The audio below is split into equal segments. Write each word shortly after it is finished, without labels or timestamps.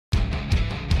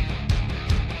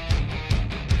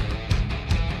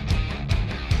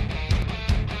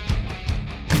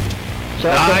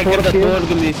Ja, ik heb dat woord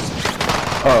gemist.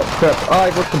 Oh, crap. Ah,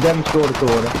 ik word gedamaged door de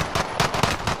toren.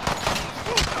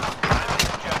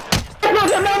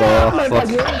 Oh, wat.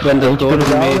 Ik ben de toren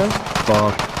gemist.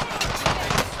 Fuck.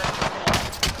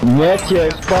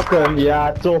 Netjes, pak hem.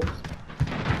 Ja, top.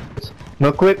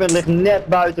 Mijn equipment ligt net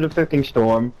buiten de fucking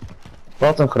storm.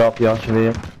 Wat een grapjasje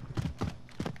weer.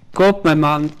 Kop mijn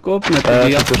man, kop met de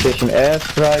dia. Position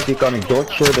airstrike, die kan ik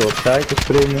dodgen door opzij te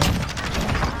springen.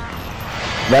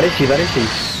 Waar is hij, waar is hij?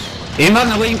 Iemand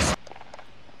naar links.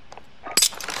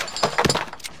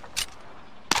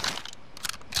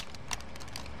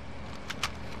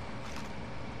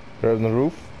 They're on the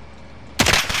roof.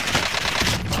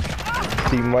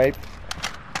 Team wipe.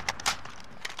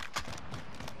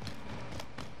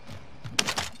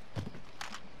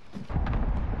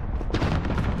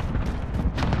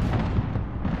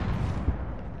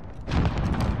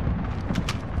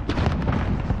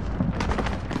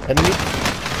 Enemy.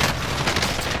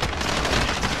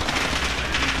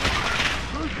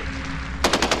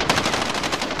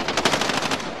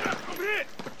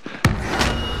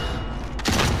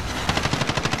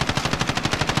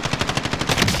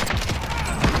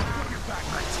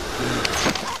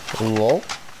 Lol.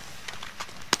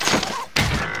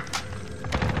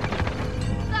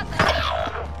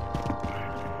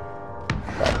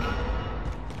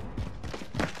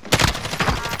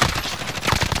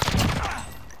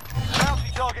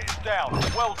 Bounty target is down.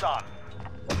 Well done.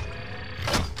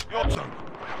 Your turn.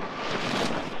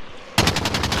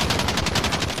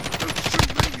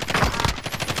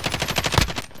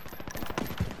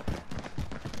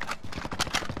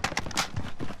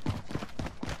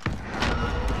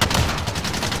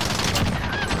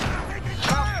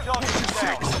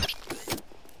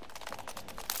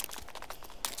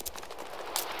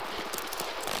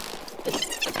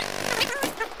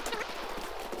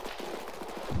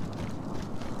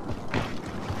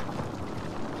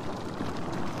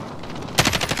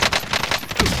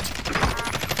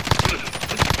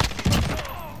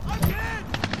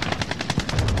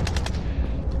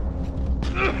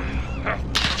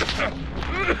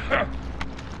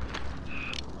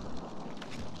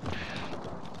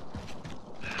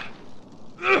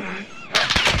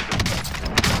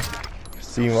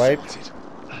 Team wiped.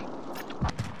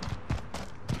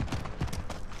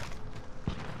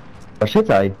 Waar zit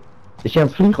hij? Is hij aan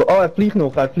het vliegen? Oh, hij vliegt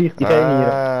nog, hij vliegt, diegene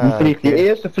hier. Die vliegt, die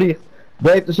eerste vliegt.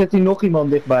 Dave, er zit hier nog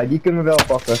iemand dichtbij, die kunnen we wel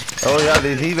pakken. Oh ja,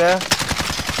 die is hier hè?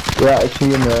 Ja, ik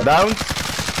zie hem. Down.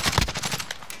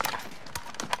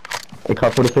 Ik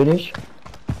ga voor de finish.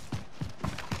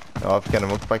 Oh, ik kan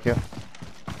hem ook pakken.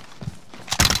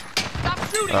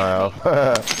 Oh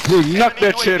ja. Knock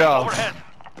that shit off.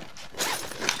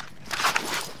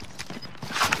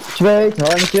 Zweet,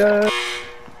 handje.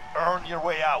 Earn your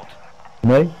way out.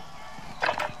 Nee.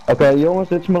 Oké, jongens,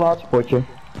 dit is mijn laatste potje.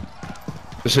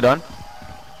 Is er dan?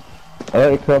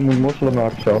 Ik moet mosselen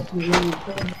maken zo.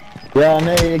 Ja,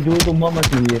 nee, ik doe het op mama's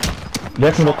hier.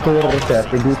 Weg met dat toren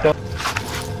recept, ik doe het.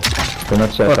 Ik kan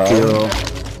net zeggen. Even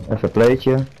een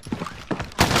pleetje.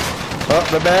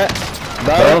 Oh, daarbij.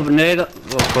 Daar. Oh, beneden.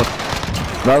 Oh god.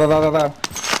 Waar?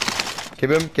 Ik heb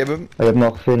hem. Ik heb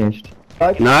nog gefinished.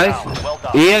 Nice.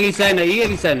 Hier is zijn er, hier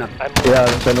is zijn er. Ja,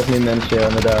 er zijn nog meer mensen, ja,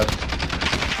 inderdaad.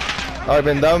 Oh, ik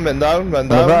ben down.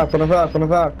 Van een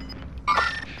vaak.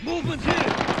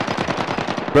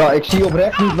 Bro, ik zie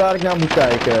oprecht niet waar ik naar moet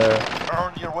kijken.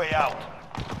 Earn your way out.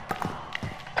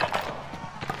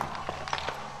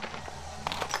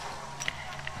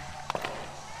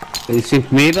 Je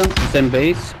ziet midden, zijn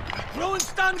base.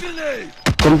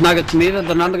 Komt naar het midden,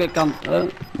 de andere kant.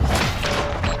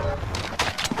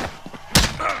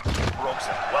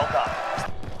 Roxen, well done.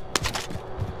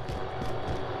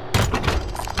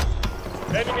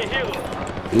 Enemy hero.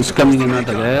 He's coming in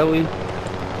another area.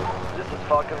 This is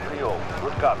Falcon 3-0.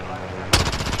 Good copy.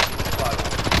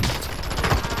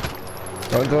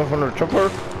 Gaan we door van de chopper?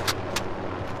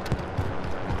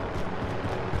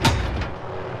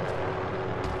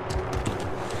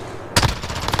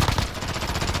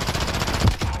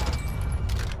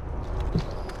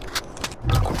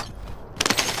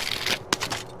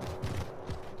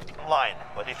 Line,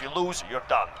 but if you lose, you're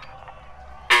done.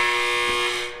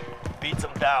 Beat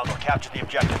them down or capture the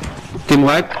objective. Team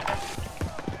wipe.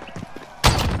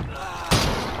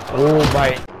 Oh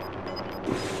my.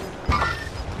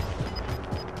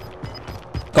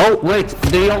 Oh wait,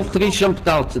 they all three jumped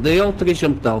out.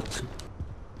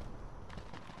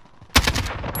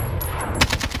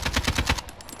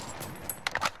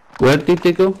 Where did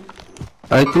they go?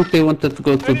 I think they wanted to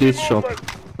go to this shop.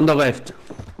 On the left.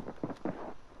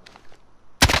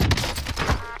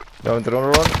 Going to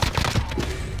run.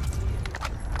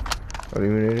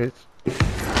 Eliminated.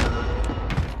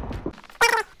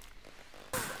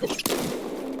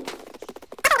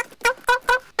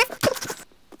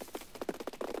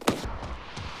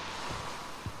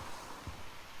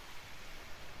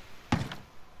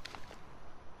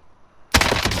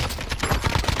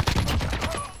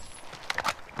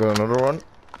 Got another one.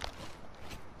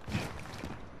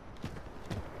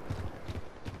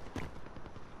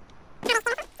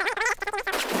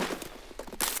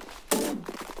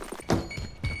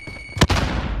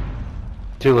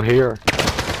 Still here.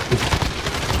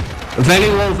 Very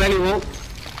low, very low.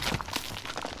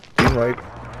 Team wipe.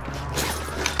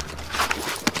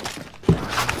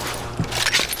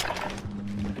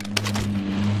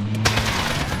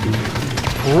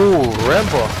 Ooh,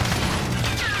 Rambo.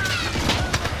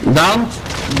 Down,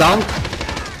 down.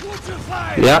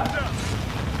 Yeah.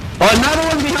 Oh, another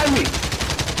one behind me.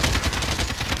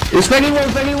 It's very low,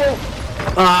 very low.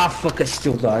 Ah, fuck, I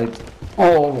still died.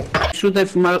 Oh, should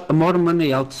have more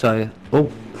money outside. Oh,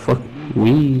 fuck,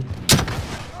 we.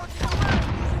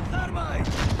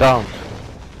 Down.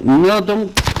 No,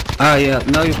 don't. Ah, yeah,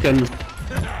 now you can.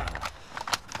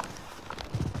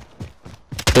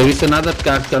 There is another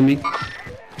car coming.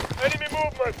 Enemy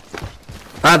movement.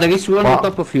 Ah, there is one Wow. on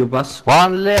top of you, boss.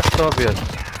 One left of it.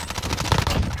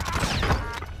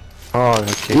 Oh,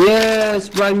 okay. Yes,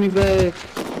 buy me back.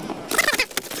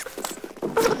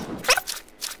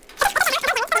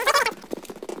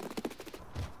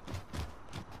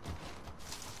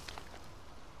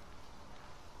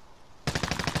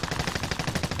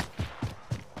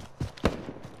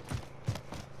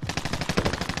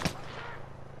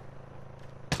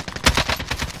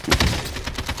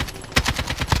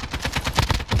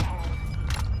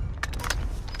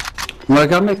 Maar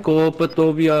ga mij kopen,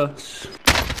 Tobias.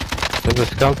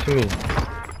 Just come to me.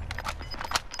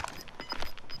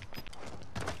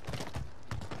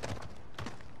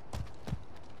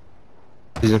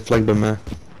 Die zijn vlak bij mij.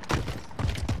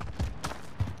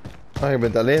 Ah, je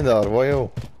bent alleen daar,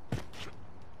 wow.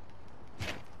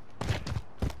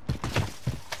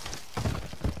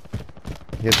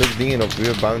 Je hebt ook dingen op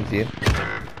je bounty, hè.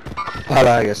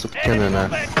 Allee, is op kennen, hè.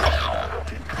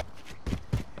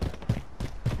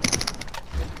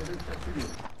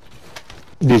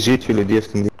 Die ziet jullie, die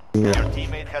heeft een ding. Your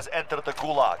teammate has entered the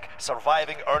gulag.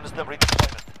 Surviving earns them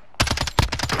redeployment.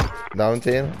 Down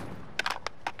 10.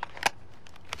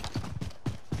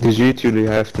 Die ziet jullie,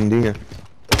 hij heeft een ding.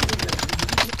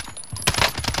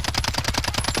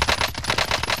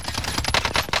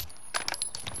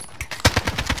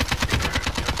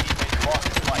 Lost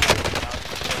his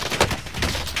life.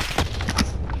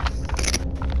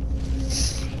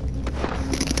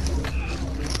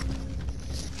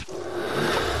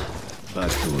 Back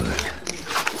to work.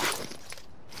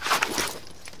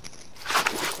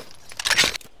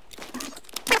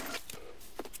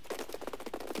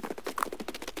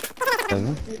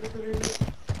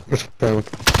 Waarschijnlijk.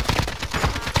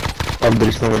 Oh, er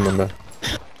is nog iemand daar.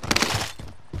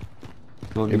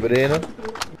 Je bent ene.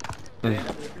 Nee.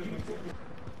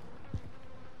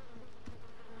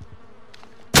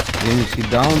 Eén is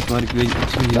gedowned, maar ik weet niet, ik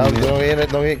zie niet Down, meer. nog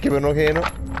één, ik heb er nog één.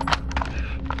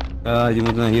 Ja, die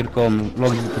moet naar hier komen.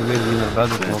 Vlog, ik probeer die naar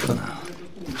buiten te lopen.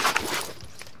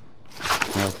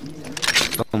 Ja,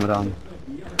 kom eraan.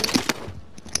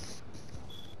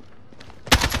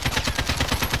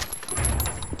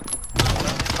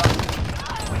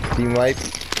 Team wipe.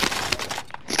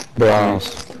 Bra.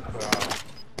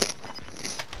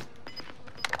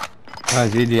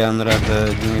 Ah, zie die andere uit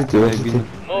de dingen binnen.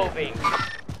 Moving.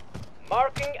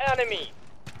 Marking enemy.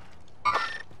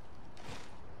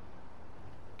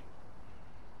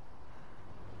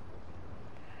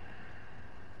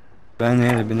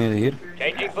 Beneden hier.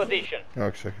 Changing position. Ja,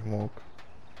 ik zeg hem ook.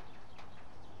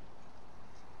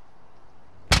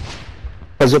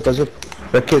 Pas op, pas op.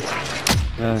 Raket.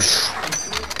 Ja.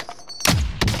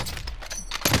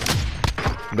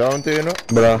 Down 10.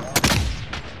 Bra.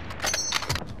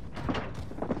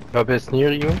 Rob is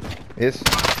near you. Is.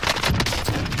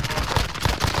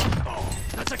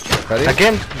 Ready?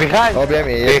 Again, behind. Oh, bij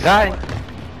me, yes. Behind.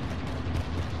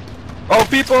 Oh,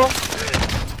 people.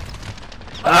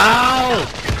 Auw!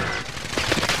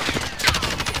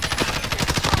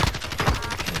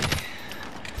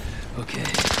 Okay.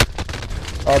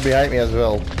 Oh, behind me as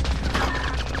well.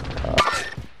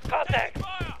 Contact.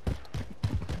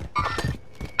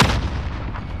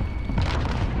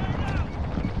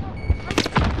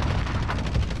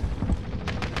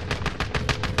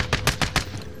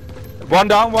 One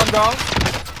down, one down.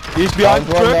 He's behind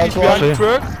the Down, truck, down, he's down. behind the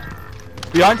truck.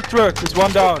 Behind the truck, there's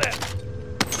one down.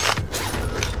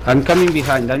 I'm coming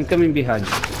behind, I'm coming behind.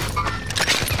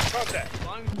 Contact.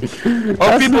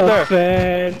 Oh, people there.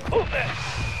 Fair.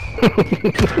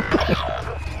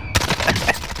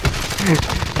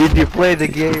 Did you play the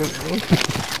game?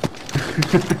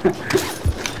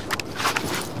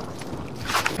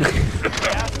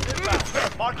 Gas is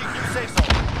inbound. Marking new safe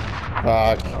zone.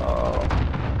 Fuck.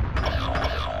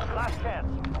 Last chance.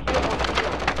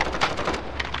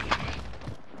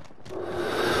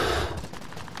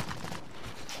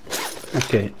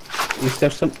 Okay. Is there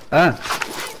some... Ah.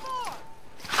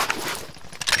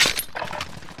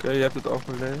 Oké, je hebt het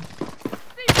overleefd.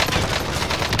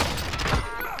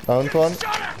 Downed one.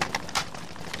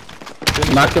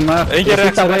 Maak hem maar. Eentje Er zit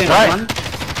rechts, alleen rechts. man.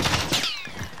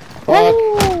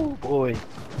 Fuck. Boy.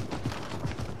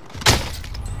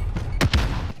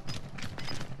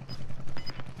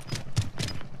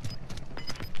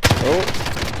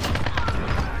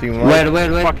 Oh. Team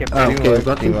Where? Fuck him. Ah, Team okay, wipe.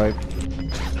 got Team him. wipe.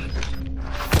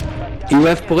 You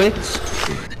have bullets?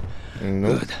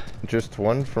 Nope. Just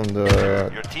one from the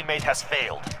Your teammate has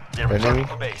failed. They're Enemy. returning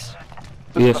to base.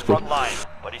 Yes, The good. front line.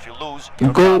 But if you lose,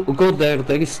 you're Go there.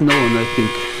 There is no one, I think.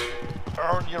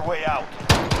 earn your way out.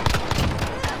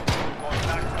 Going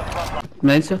back to the front line.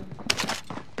 Mensen?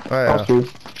 Oh ja. Als goed.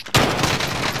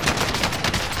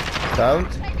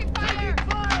 Downed.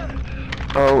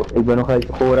 Oh, ik ben nog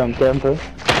even voor aan het campen.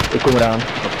 Ik kom eraan.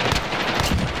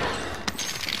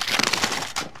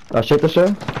 Daar zitten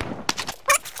ze.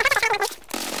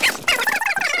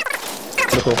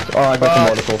 Molotov. Oh, ik ben een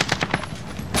molotov.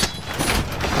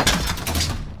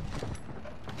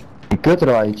 Een kut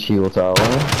riot shield houden.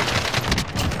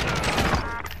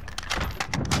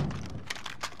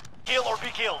 Kill or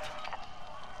be killed.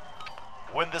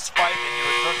 Win this fight and you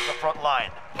return to the front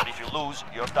line. But if you lose,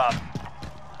 you're done.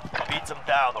 Beat them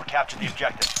down or capture the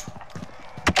objective.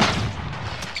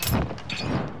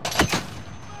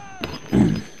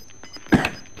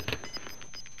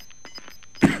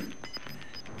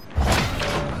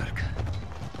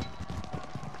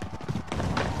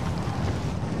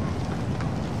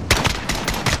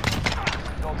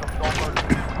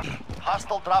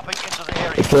 Hostile dropping into the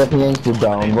area. Ik krijg niet eens de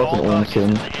down, wat een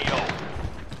onzin.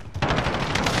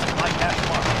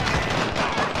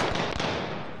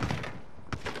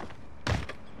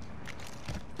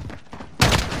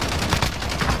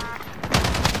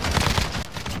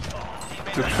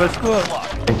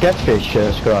 Een catfish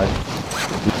scribe.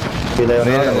 Die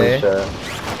Leonardo Nee. is...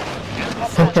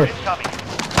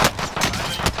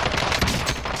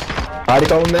 Ah, er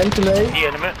komen mensen mee. Ik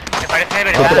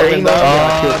heb er één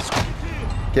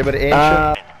Ik heb er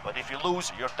eentje. But if you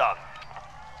lose, you're done.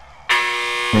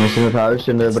 Mensen in het huis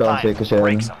en de It's time brandweer to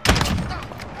break zijn. some.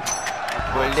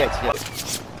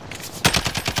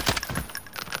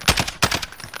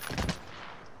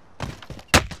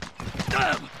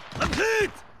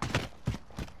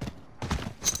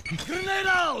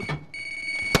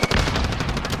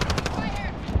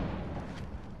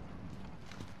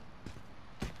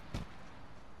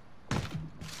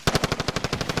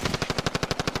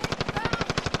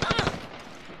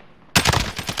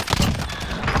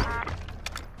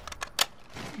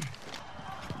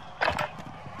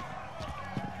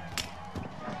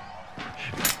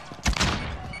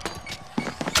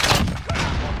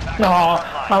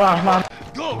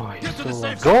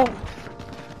 Go!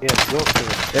 Yes, go to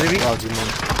it. Enemy.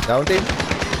 Downed him.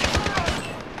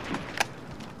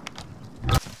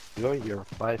 Go, you're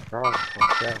 5 rounds.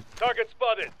 Okay. Target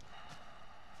spotted.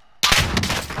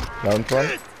 Downed one.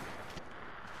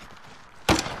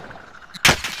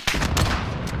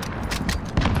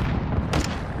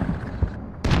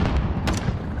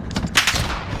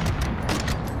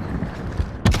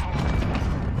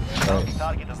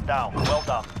 Target is down. Well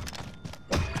done.